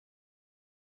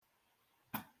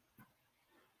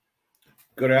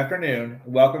Good afternoon.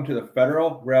 Welcome to the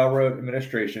Federal Railroad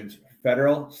Administration's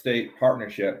Federal State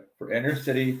Partnership for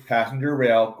Intercity Passenger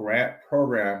Rail Grant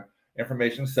Program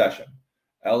Information Session,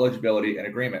 Eligibility and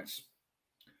Agreements.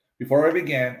 Before we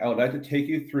begin, I would like to take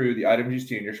you through the items you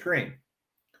see on your screen.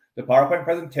 The PowerPoint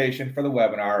presentation for the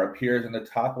webinar appears in the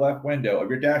top left window of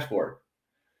your dashboard.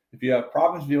 If you have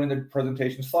problems viewing the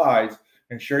presentation slides,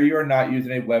 ensure you are not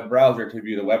using a web browser to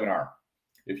view the webinar.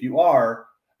 If you are,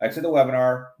 exit the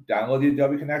webinar, download the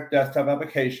Adobe Connect desktop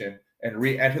application, and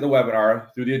re-enter the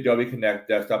webinar through the Adobe Connect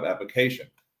desktop application.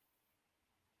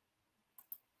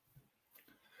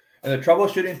 In the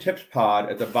troubleshooting tips pod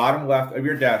at the bottom left of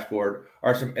your dashboard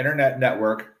are some internet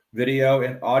network, video,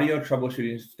 and audio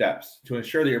troubleshooting steps to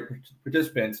ensure that your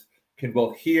participants can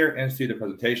both hear and see the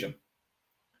presentation.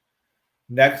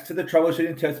 Next to the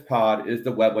troubleshooting tips pod is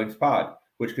the web links pod,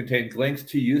 which contains links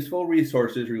to useful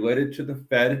resources related to the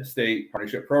Fed State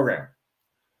Partnership Program.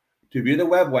 To view the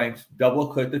web links,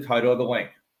 double-click the title of the link.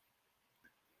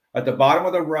 At the bottom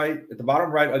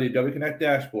right of the Adobe Connect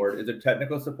dashboard is a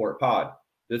technical support pod.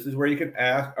 This is where you can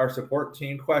ask our support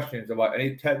team questions about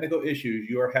any technical issues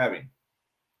you are having.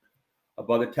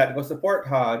 Above the technical support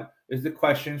pod is the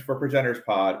questions for presenters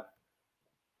pod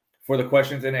for the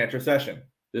questions and answer session.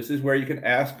 This is where you can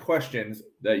ask questions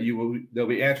that they'll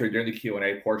be answered during the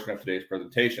Q&A portion of today's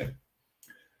presentation.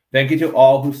 Thank you to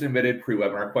all who submitted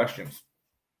pre-webinar questions.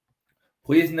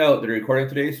 Please note that a recording of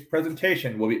today's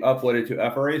presentation will be uploaded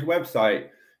to FRA's website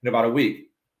in about a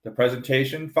week. The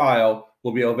presentation file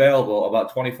will be available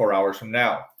about 24 hours from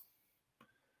now.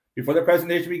 Before the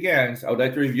presentation begins, I would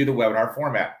like to review the webinar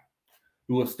format.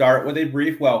 We will start with a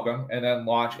brief welcome and then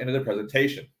launch into the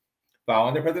presentation.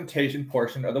 Following the presentation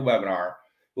portion of the webinar,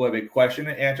 we'll have a question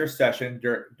and answer session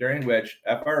during which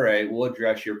FRA will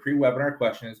address your pre-webinar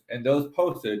questions and those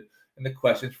posted in the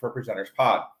questions for presenters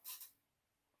pod.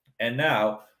 And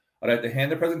now, I'd like to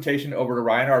hand the presentation over to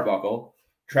Ryan Arbuckle,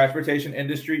 Transportation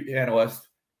Industry Analyst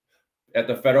at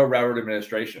the Federal Railroad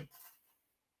Administration.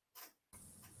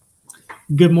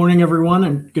 Good morning, everyone,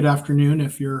 and good afternoon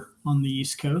if you're on the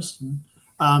East Coast.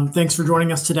 Thanks for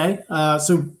joining us today.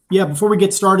 Before we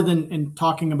get started in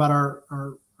talking about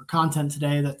our content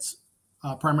today, that's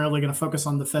primarily going to focus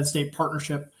on the Fed State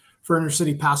Partnership for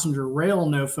Intercity Passenger Rail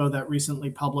NOFO that recently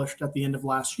published at the end of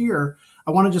last year.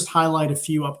 I want to just highlight a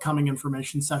few upcoming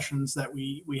information sessions that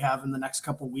we have in the next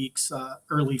couple of weeks,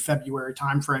 early February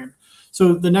timeframe.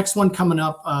 So the next one coming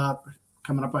up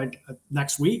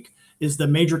next week is the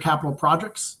major capital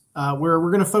projects, where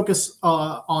we're going to focus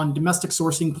on domestic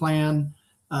sourcing plan,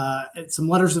 some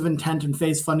letters of intent and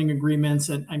phase funding agreements,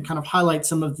 and kind of highlight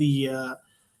some of the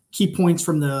key points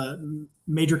from the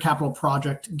major capital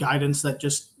project guidance that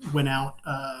just went out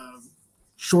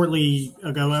shortly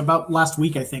ago, about last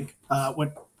week, I think,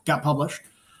 what got published.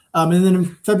 And then on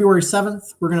February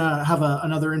 7th, we're going to have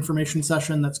another information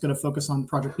session that's going to focus on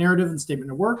project narrative and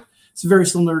statement of work. It's very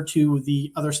similar to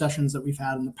the other sessions that we've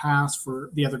had in the past for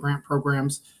the other grant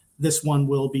programs. This one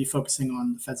will be focusing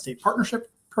on the Fed State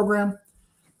Partnership Program.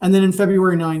 And then in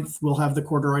February 9th, we'll have the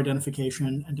corridor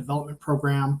identification and development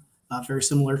program, very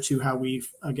similar to how we've,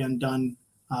 again, done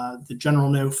the general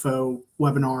NOFO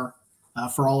webinar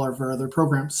for all of our other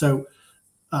programs. So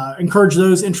encourage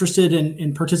those interested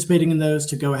in participating in those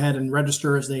to go ahead and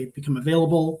register as they become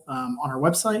available on our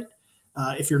website.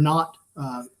 If you're not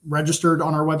registered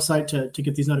on our website to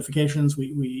get these notifications,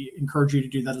 we encourage you to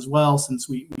do that as well, since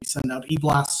we send out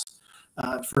e-blasts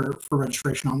for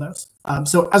registration on those.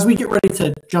 So as we get ready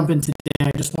to jump in today,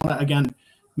 I just want to, again,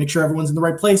 make sure everyone's in the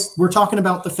right place. We're talking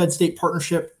about the Fed State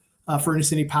Partnership for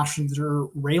Intercity Passenger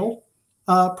Rail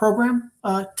program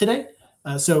today.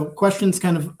 So questions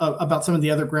kind of about some of the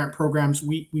other grant programs.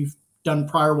 We've done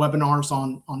prior webinars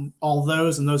on all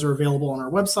those, and those are available on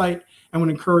our website. I would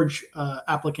encourage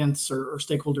applicants or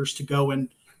stakeholders to go and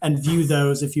view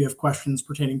those if you have questions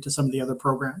pertaining to some of the other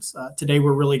programs. Today,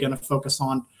 we're really going to focus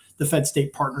on the Fed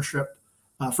State Partnership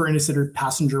for Intercity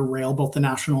Passenger Rail, both the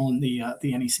national and the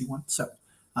NEC one. So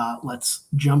let's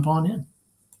jump on in.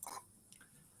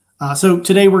 So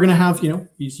today we're going to have,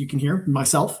 as you can hear,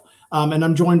 myself, and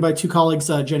I'm joined by two colleagues,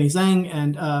 Jenny Zhang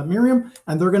and Miriam,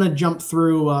 and they're going to jump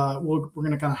through. We're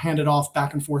going to kind of hand it off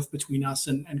back and forth between us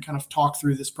and kind of talk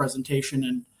through this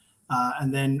presentation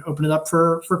and then open it up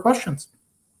for questions.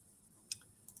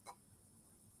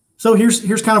 So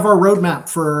here's kind of our roadmap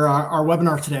for our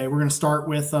webinar today. We're going to start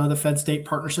with the Fed State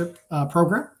Partnership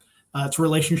Program. Its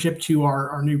relationship to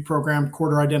our new program,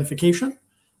 corridor identification.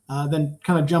 Then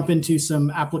kind of jump into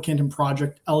some applicant and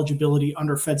project eligibility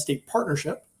under Fed State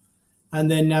Partnership, and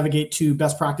then navigate to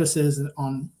best practices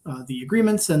on the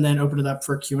agreements, and then open it up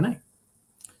for Q&A.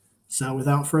 So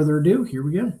without further ado, here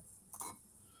we go.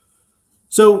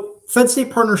 So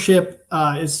Fed-State Partnership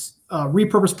is a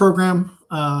repurposed program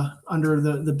under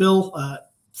the bill,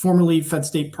 formerly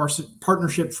Fed-State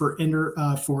Partnership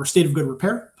for State of Good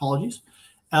Repair. Apologies.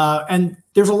 And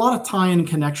there's a lot of tie-in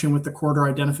connection with the corridor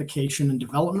identification and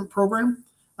development program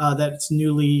that's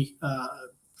newly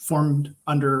formed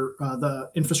under the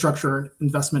Infrastructure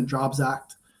Investment Jobs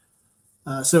Act.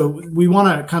 So we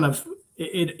want to kind of,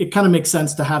 it kind of makes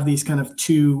sense to have these kind of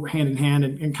two hand in hand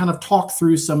and kind of talk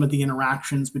through some of the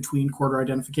interactions between corridor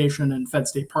identification and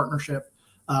Fed-State Partnership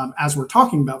as we're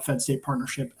talking about Fed-State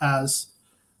Partnership, as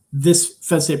this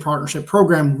Fed-State Partnership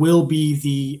program will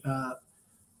be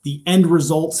the end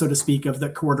result, so to speak, of the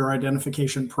corridor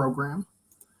identification program.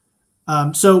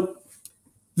 So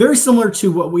very similar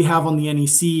to what we have on the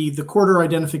NEC, the corridor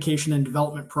identification and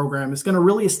development program is going to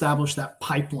really establish that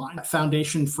pipeline, that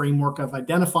foundation framework of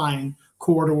identifying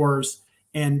corridors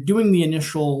and doing the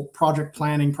initial project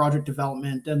planning, project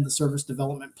development, and the service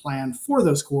development plan for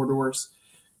those corridors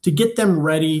to get them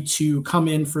ready to come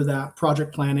in for that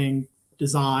project planning,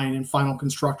 design, and final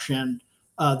construction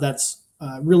that's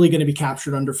really going to be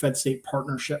captured under Fed-State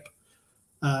Partnership.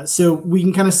 So we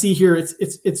can kind of see here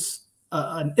it's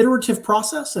an iterative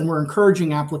process, and we're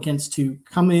encouraging applicants to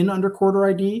come in under corridor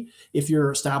ID if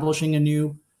you're establishing a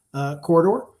new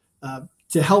corridor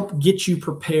to help get you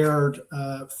prepared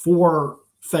for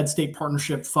Fed-State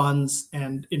Partnership funds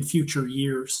and in future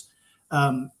years.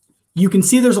 You can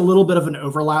see there's a little bit of an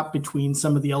overlap between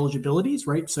some of the eligibilities,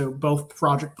 right? So both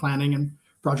project planning and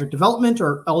project development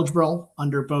are eligible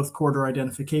under both corridor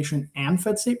identification and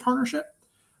Fed-State Partnership.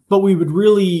 But we would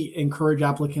really encourage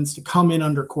applicants to come in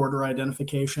under corridor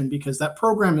identification because that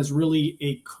program is really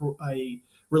a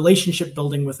relationship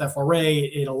building with FRA.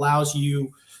 It allows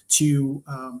you to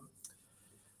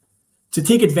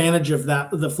take advantage of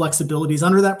the flexibilities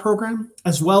under that program,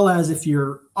 as well as if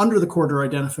you're under the corridor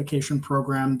identification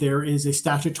program, there is a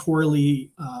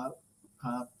statutorily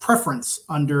preference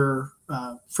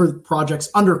for projects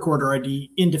under corridor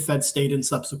ID into Fed-State in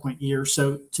subsequent years.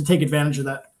 So to take advantage of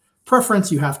that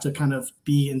preference, you have to kind of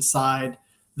be inside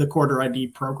the corridor ID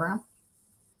program.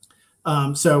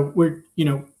 So we're,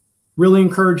 really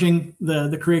encouraging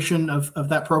the creation of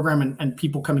that program and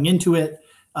people coming into it.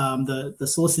 The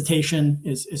solicitation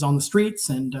is on the streets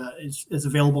and is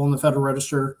available in the Federal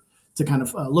Register to kind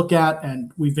of look at.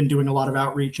 And we've been doing a lot of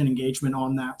outreach and engagement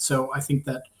on that. So I think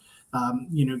that,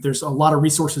 there's a lot of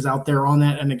resources out there on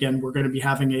that. And again, we're going to be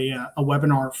having a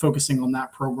webinar focusing on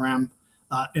that program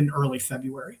in early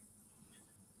February.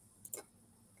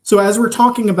 So as we're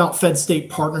talking about Fed-State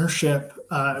Partnership,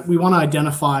 we want to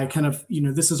identify kind of,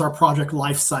 this is our project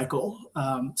life cycle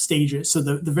stages. So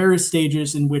the various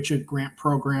stages in which a grant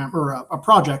program or a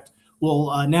project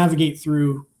will navigate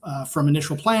through from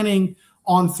initial planning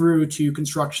on through to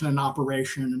construction and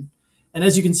operation. And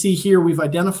as you can see here, we've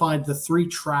identified the 3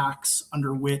 tracks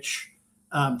under which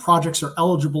projects are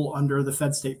eligible under the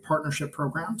Fed-State Partnership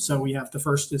program. So we have the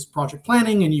first is project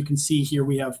planning, and you can see here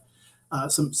we have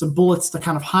some bullets to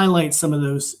kind of highlight some of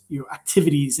those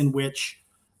activities in which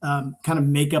kind of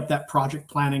make up that project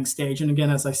planning stage. And again,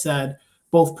 as I said,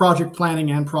 both project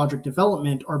planning and project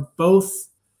development are both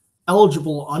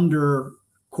eligible under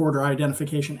corridor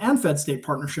identification and Fed-State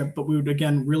Partnership, but we would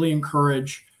again really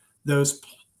encourage those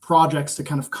projects to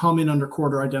kind of come in under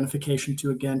corridor identification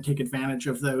to again take advantage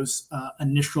of those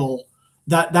initial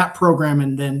that program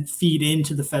and then feed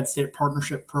into the Fed-State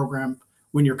Partnership program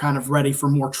when you're kind of ready for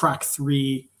more track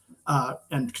 3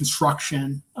 and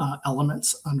construction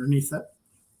elements underneath it.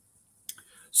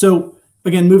 So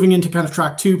again, moving into kind of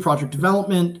track 2, project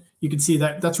development, you can see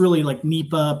that that's really like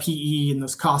NEPA, PE, and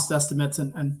those cost estimates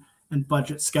and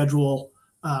budget schedule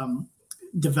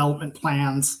development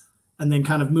plans. And then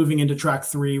kind of moving into track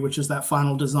 3, which is that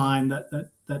final design, that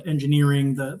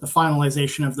engineering, the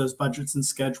finalization of those budgets and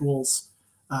schedules.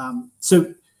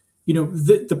 So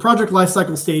the project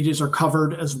lifecycle stages are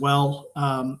covered as well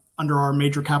under our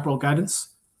major capital guidance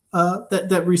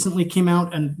that recently came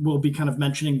out, and we'll be kind of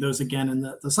mentioning those again in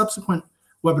the subsequent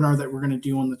webinar that we're going to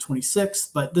do on the 26th.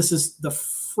 But this is the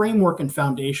framework and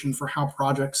foundation for how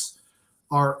projects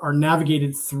are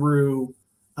navigated through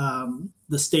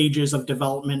the stages of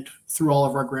development through all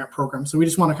of our grant programs. So we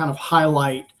just want to kind of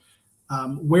highlight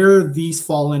where these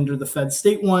fall under the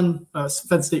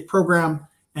Fed-State program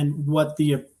and what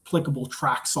the applicable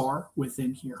tracks are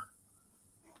within here.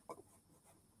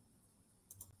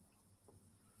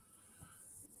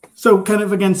 So kind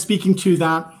of, again, speaking to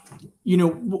that,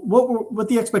 what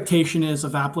the expectation is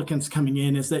of applicants coming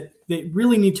in is that they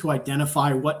really need to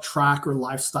identify what track or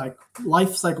life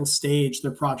cycle stage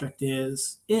their project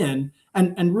is in,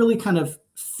 and really kind of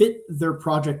fit their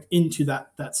project into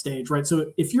that stage, right?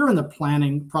 So if you're in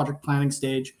the project planning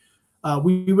stage,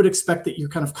 we would expect that you're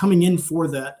kind of coming in for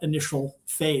that initial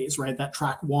phase, right? That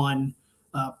track one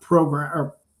program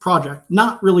or project,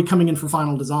 not really coming in for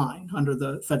final design under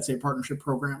the Fed State Partnership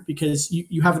Program, because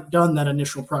you haven't done that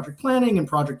initial project planning and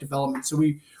project development. So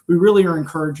we really are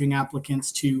encouraging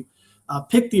applicants to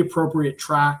pick the appropriate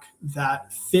track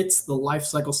that fits the life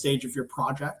cycle stage of your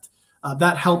project.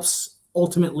 That helps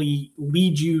ultimately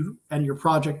lead you and your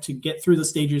project to get through the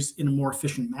stages in a more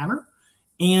efficient manner,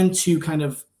 and to kind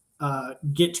of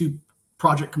get to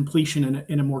project completion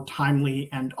in a more timely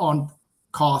and on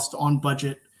cost, on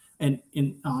budget, and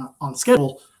on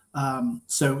schedule.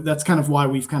 So that's kind of why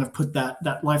we've kind of put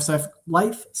that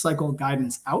life cycle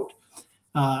guidance out,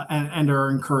 and are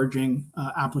encouraging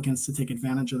applicants to take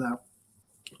advantage of that.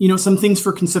 Some things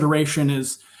for consideration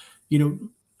is,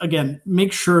 again,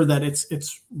 make sure that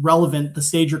it's relevant. The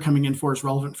stage you're coming in for is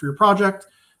relevant for your project.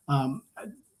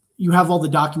 You have all the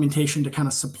documentation to kind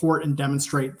of support and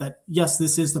demonstrate that, yes,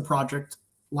 this is the project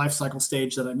life cycle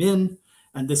stage that I'm in,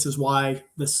 and this is why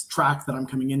this track that I'm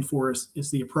coming in for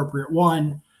is the appropriate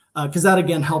one, because that,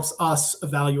 again, helps us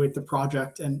evaluate the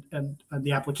project and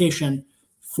the application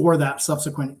for that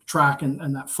subsequent track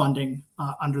and that funding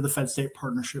under the Fed State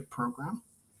Partnership Program.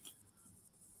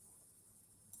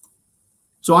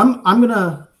 So I'm going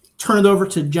to turn it over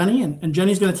to Jenny, and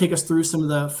Jenny's going to take us through some of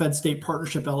the Fed State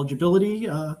Partnership eligibility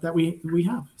that we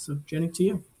have. So Jenny, to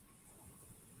you.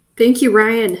 Thank you,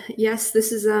 Ryan. Yes,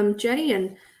 this is Jenny,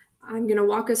 and I'm going to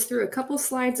walk us through a couple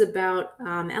slides about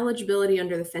eligibility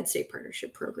under the Fed State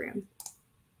Partnership Program.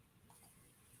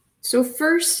 So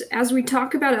first, as we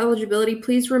talk about eligibility,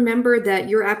 please remember that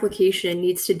your application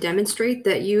needs to demonstrate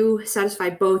that you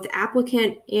satisfy both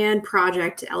applicant and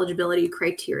project eligibility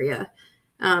criteria.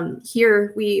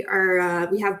 Here we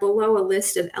have below a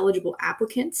list of eligible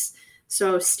applicants.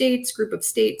 So states, group of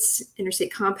states,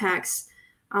 interstate compacts.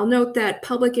 I'll note that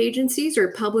public agencies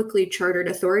or publicly chartered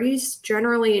authorities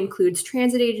generally includes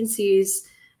transit agencies,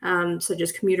 such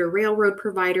as commuter railroad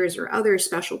providers or other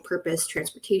special purpose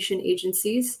transportation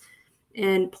agencies.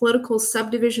 And political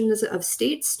subdivisions of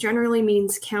states generally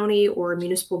means county or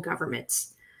municipal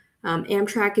governments.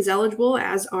 Amtrak is eligible,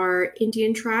 as are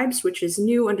Indian tribes, which is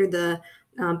new under the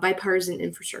bipartisan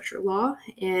infrastructure law,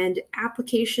 and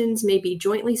applications may be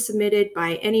jointly submitted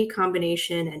by any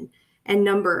combination and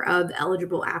number of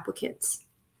eligible applicants.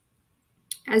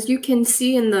 As you can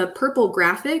see in the purple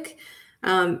graphic,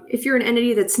 if you're an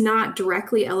entity that's not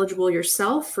directly eligible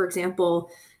yourself, for example,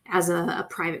 as a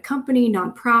private company,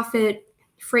 nonprofit,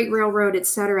 freight railroad,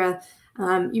 etc.,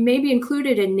 you may be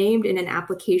included and named in an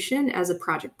application as a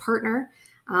project partner.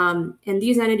 And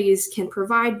these entities can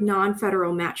provide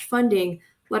non-federal match funding,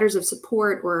 letters of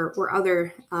support, or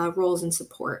other roles in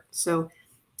support. So,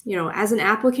 as an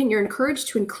applicant, you're encouraged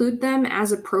to include them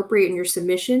as appropriate in your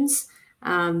submissions,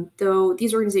 though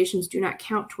these organizations do not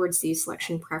count towards these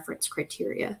selection preference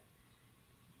criteria.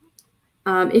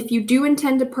 If you do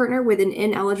intend to partner with an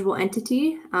ineligible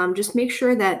entity, just make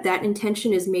sure that that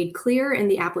intention is made clear in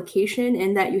the application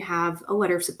and that you have a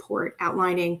letter of support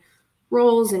outlining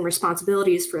roles and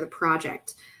responsibilities for the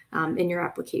project in your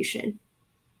application.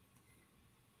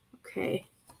 Okay.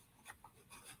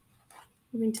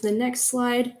 Moving to the next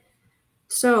slide.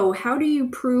 So how do you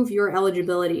prove your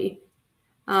eligibility?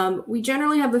 We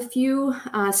generally have a few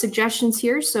suggestions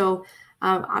here. So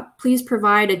please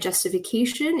provide a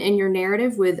justification in your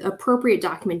narrative with appropriate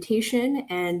documentation,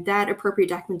 and that appropriate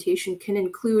documentation can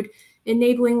include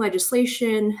enabling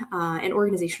legislation and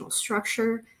organizational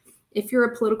structure. If you're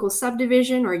a political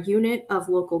subdivision or unit of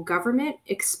local government,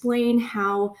 explain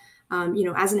how,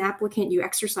 as an applicant, you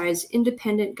exercise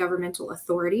independent governmental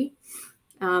authority.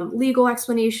 Legal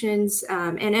explanations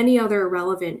and any other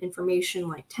relevant information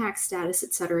like tax status,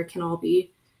 et cetera, can all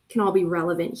be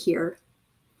relevant here.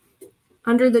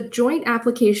 Under the joint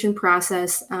application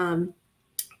process,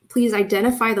 please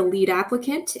identify the lead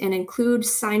applicant and include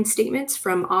signed statements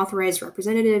from authorized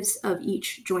representatives of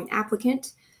each joint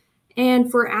applicant.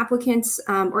 And for applicants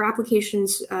or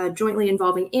applications jointly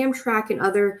involving Amtrak and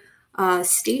other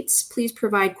states, please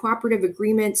provide cooperative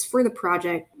agreements for the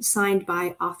project signed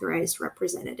by authorized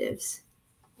representatives.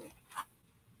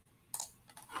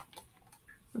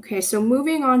 Okay, so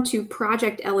moving on to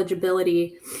project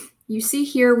eligibility, you see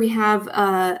here we have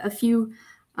a few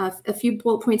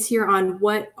bullet points here on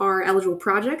what are eligible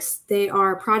projects. They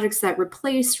are projects that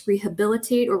replace,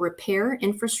 rehabilitate, or repair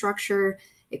infrastructure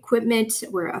equipment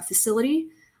or a facility,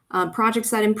 projects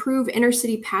that improve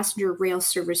intercity passenger rail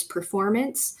service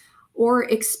performance, or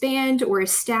expand or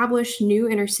establish new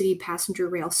intercity passenger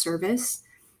rail service.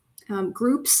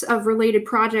 Groups of related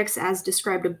projects as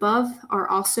described above are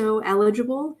also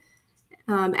eligible,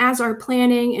 as are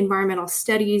planning, environmental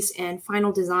studies, and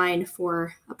final design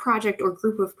for a project or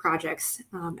group of projects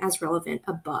as relevant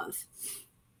above.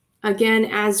 Again,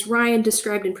 as Ryan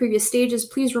described in previous stages,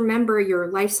 please remember your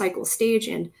life cycle stage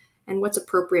and what's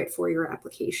appropriate for your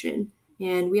application.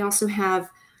 And we also have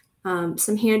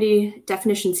some handy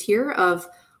definitions here of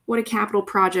what a capital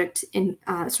project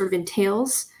sort of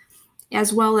entails,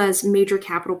 as well as major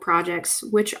capital projects,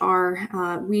 which are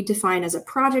we define as a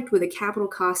project with a capital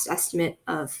cost estimate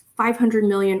of $500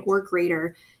 million or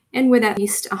greater, and with at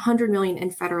least $100 million in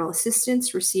federal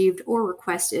assistance received or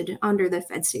requested under the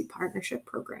Fed-State Partnership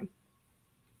Program.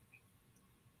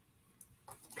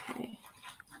 Okay.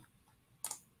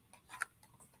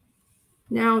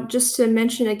 Now, just to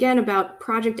mention again about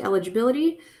project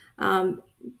eligibility,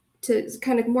 to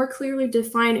kind of more clearly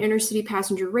define intercity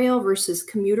passenger rail versus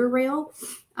commuter rail,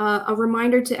 a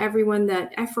reminder to everyone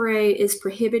that FRA is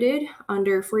prohibited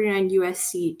under 49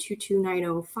 USC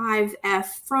 22905F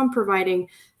from providing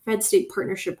Fed-State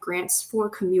Partnership grants for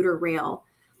commuter rail.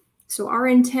 So our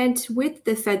intent with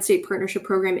the Fed-State Partnership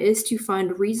Program is to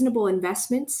fund reasonable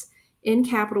investments in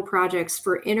capital projects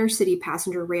for intercity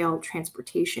passenger rail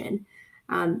transportation.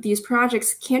 These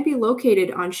projects can be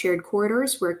located on shared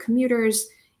corridors where commuters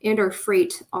and our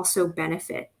freight also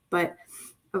benefit. But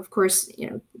of course,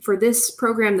 for this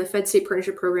program, the Fed-State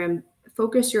Partnership Program,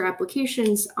 focus your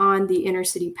applications on the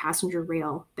intercity passenger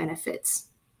rail benefits.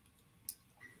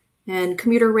 And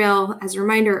commuter rail, as a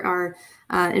reminder,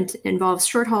 involves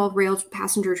short-haul rail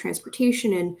passenger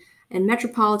transportation in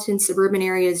metropolitan suburban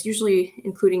areas, usually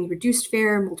including reduced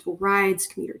fare, multiple rides,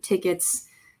 commuter tickets,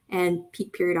 and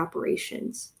peak period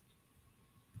operations.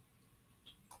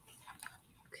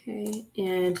 Okay,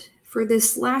 and for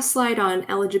this last slide on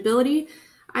eligibility,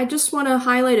 I just want to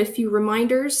highlight a few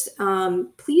reminders.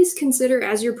 Please consider,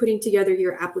 as you're putting together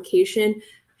your application,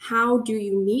 how do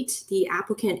you meet the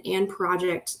applicant and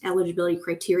project eligibility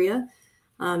criteria?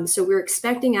 So we're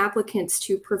expecting applicants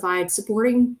to provide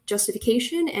supporting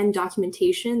justification and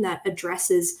documentation that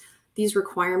addresses these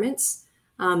requirements.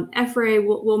 FRA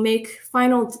will make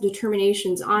final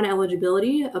determinations on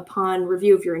eligibility upon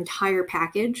review of your entire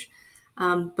package.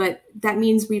 But that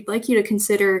means we'd like you to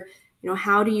consider,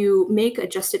 how do you make a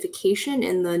justification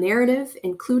in the narrative,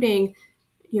 including,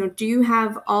 do you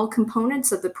have all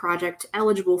components of the project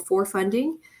eligible for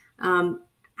funding?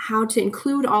 How to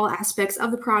include all aspects of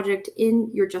the project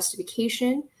in your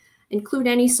justification, include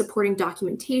any supporting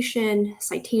documentation,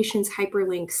 citations,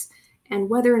 hyperlinks, and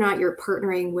whether or not you're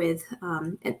partnering with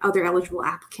other eligible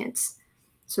applicants.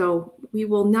 So we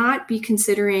will not be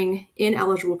considering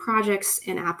ineligible projects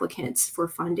and applicants for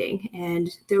funding, and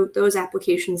those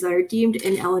applications that are deemed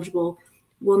ineligible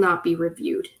will not be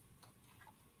reviewed.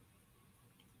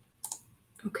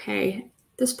 Okay,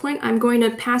 at this point, I'm going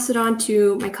to pass it on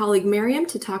to my colleague Miriam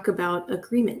to talk about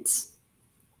agreements.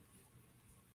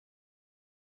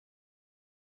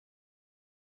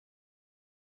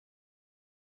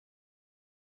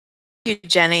 Thank you,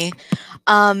 Jenny.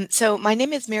 So my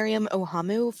name is Miriam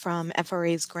Ohamu from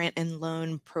FRA's Grant and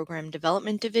Loan Program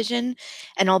Development Division,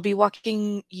 and I'll be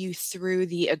walking you through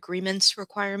the agreements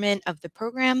requirement of the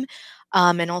program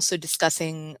and also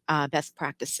discussing best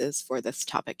practices for this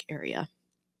topic area.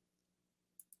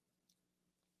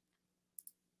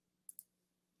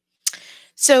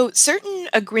 So certain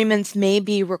agreements may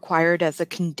be required as a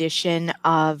condition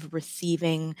of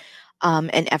receiving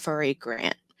an FRA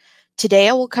grant. Today,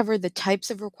 I will cover the types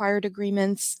of required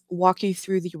agreements, walk you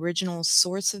through the original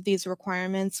source of these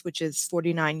requirements, which is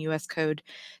 49 U.S. Code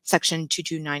Section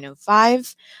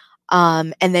 22905,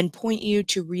 and then point you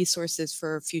to resources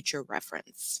for future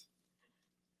reference.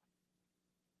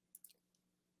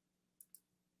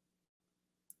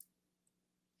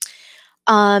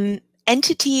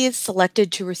 Entities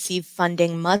selected to receive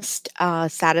funding must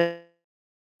satisfy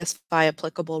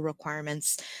applicable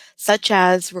requirements, such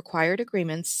as required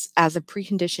agreements as a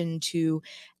precondition to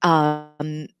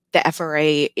the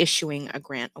FRA issuing a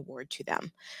grant award to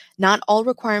them. Not all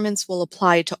requirements will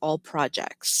apply to all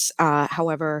projects.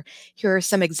 However, here are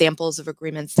some examples of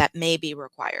agreements that may be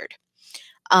required.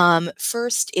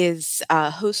 First is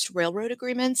host railroad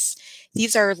agreements.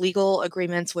 These are legal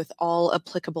agreements with all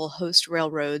applicable host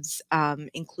railroads,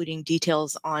 including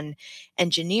details on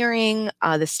engineering,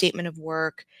 the statement of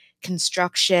work,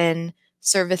 construction,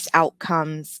 service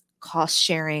outcomes, cost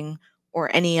sharing, or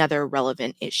any other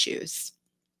relevant issues.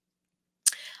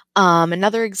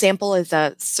 Another example is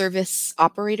a service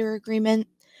operator agreement,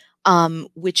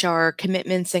 which are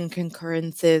commitments and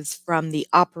concurrences from the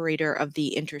operator of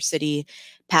the intercity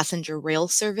passenger rail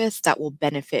service that will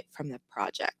benefit from the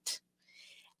project.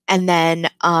 And then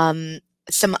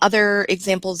some other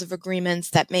examples of agreements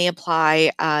that may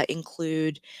apply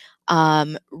include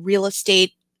real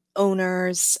estate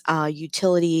owners,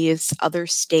 utilities, other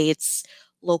states,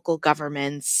 local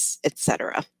governments,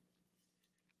 etc.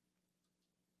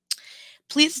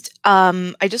 Please,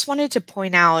 I just wanted to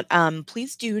point out,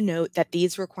 please do note that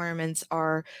these requirements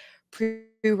are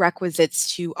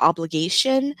prerequisites to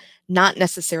obligation, not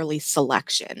necessarily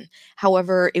selection.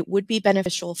 However, it would be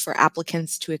beneficial for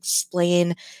applicants to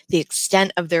explain the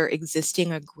extent of their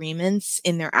existing agreements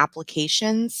in their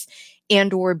applications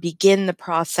and/or begin the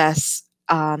process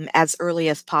as early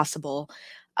as possible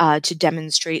to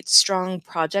demonstrate strong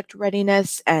project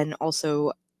readiness and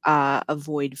also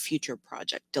avoid future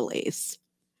project delays.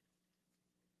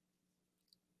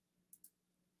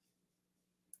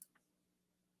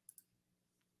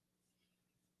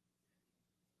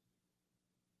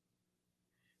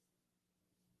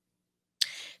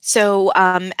 So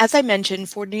as I mentioned,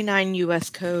 49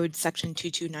 U.S. Code Section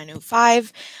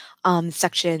 22905,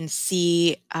 Section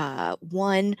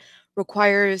C1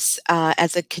 requires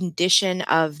as a condition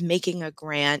of making a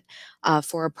grant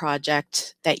for a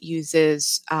project that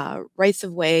uses rights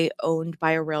of way owned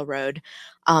by a railroad,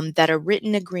 that a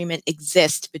written agreement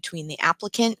exists between the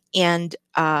applicant and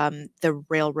the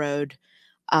railroad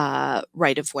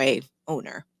right of way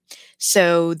owner.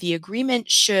 So the agreement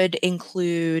should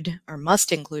include, or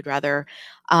must include rather,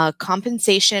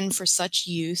 compensation for such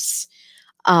use,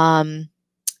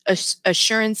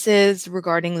 assurances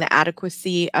regarding the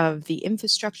adequacy of the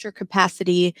infrastructure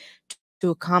capacity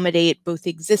to accommodate both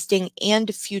existing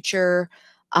and future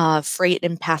freight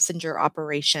and passenger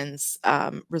operations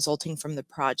resulting from the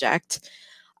project,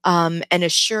 an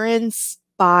assurance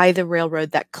by the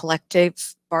railroad that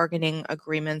collective bargaining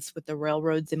agreements with the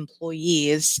railroad's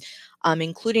employees,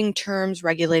 including terms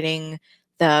regulating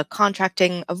the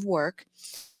contracting of work,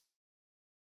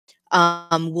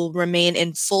 will remain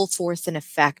in full force and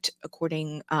effect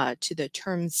according to the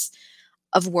terms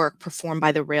of work performed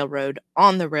by the railroad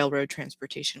on the railroad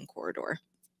transportation corridor.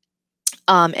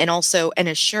 And also an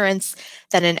assurance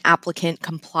that an applicant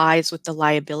complies with the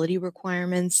liability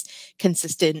requirements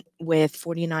consistent with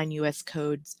 49 U.S.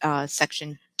 Code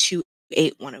Section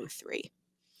 28103.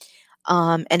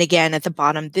 And again, at the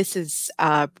bottom, this is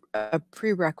a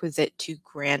prerequisite to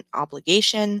grant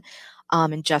obligation.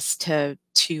 And just to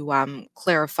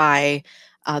clarify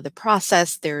the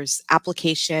process, there's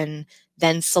application,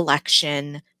 then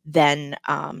selection, then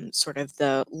sort of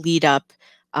the lead up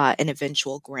and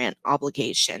eventual grant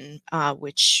obligation,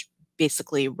 which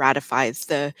basically ratifies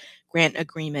the grant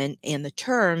agreement and the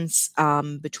terms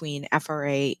between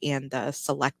FRA and the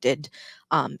selected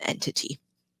entity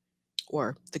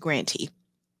or the grantee.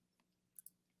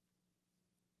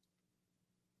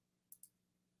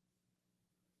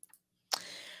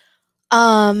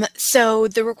 So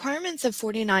the requirements of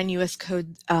 49 U.S.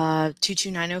 Code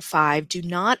 22905 do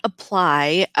not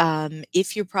apply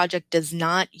if your project does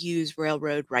not use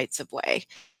railroad rights of way.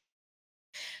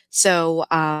 So,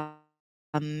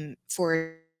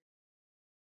 for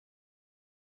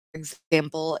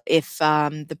example, if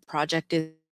the project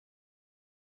is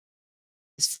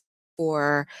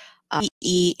for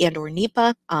PE and or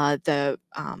NEPA, the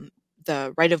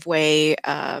right of way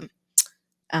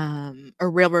or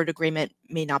railroad agreement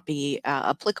may not be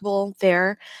applicable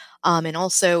there. And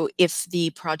also, if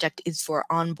the project is for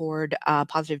onboard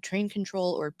positive train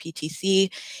control or PTC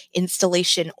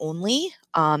installation only,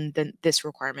 then this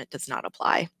requirement does not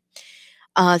apply.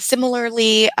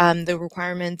 Similarly, the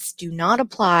requirements do not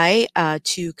apply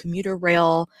to commuter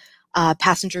rail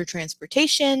passenger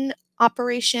transportation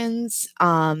operations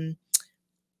of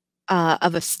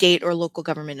a state or local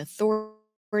government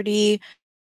authority,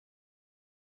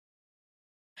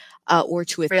 or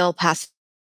to rail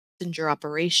passenger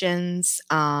operations,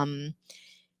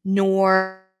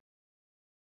 nor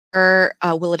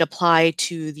will it apply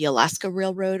to the Alaska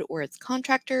Railroad or its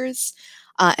contractors.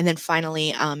 And then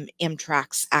finally,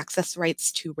 Amtrak's access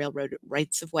rights to railroad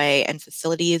rights of way and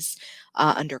facilities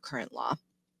under current law.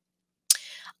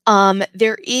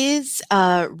 There is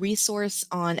a resource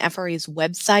on FRA's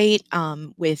website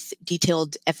with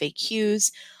detailed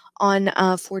FAQs on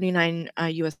 49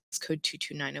 U.S. Code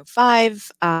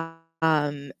 22905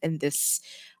 and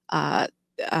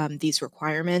these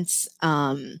requirements,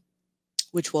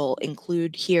 which we'll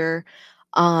include here.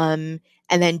 And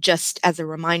then just as a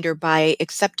reminder, by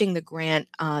accepting the grant,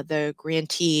 the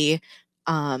grantee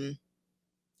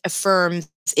affirms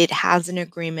it has an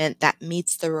agreement that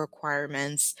meets the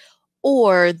requirements,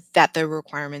 or that the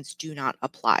requirements do not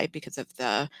apply because of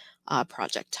the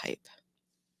project type.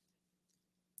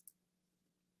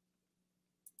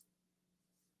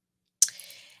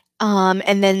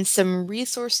 And then some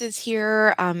resources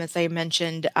here, as I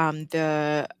mentioned,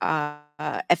 the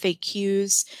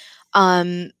FAQs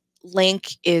link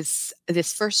is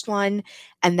this first one.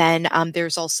 And then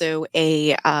there's also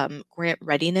a grant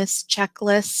readiness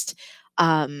checklist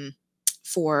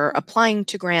for applying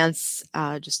to grants,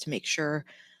 just to make sure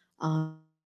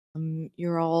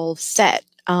you're all set.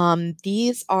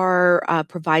 These are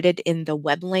provided in the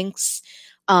web links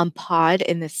pod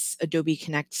in this Adobe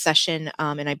Connect session,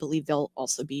 and I believe they'll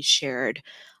also be shared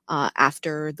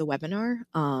after the webinar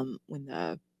when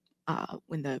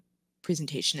the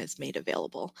presentation is made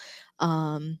available.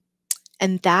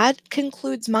 And that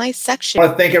concludes my section. I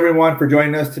want to thank everyone for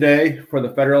joining us today for the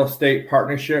Federal State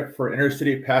Partnership for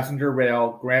Intercity Passenger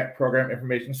Rail Grant Program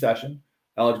Information Session,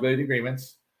 Eligibility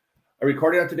Agreements. A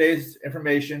recording of today's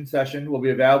information session will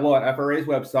be available on FRA's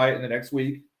website in the next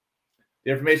week. The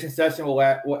information session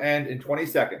will end in 20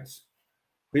 seconds.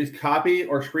 Please copy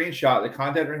or screenshot the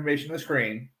content information on the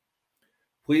screen.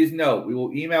 Please note, we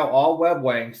will email all web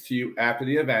links to you after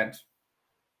the event.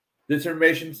 This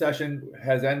information session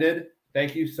has ended.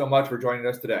 Thank you so much for joining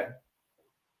us today.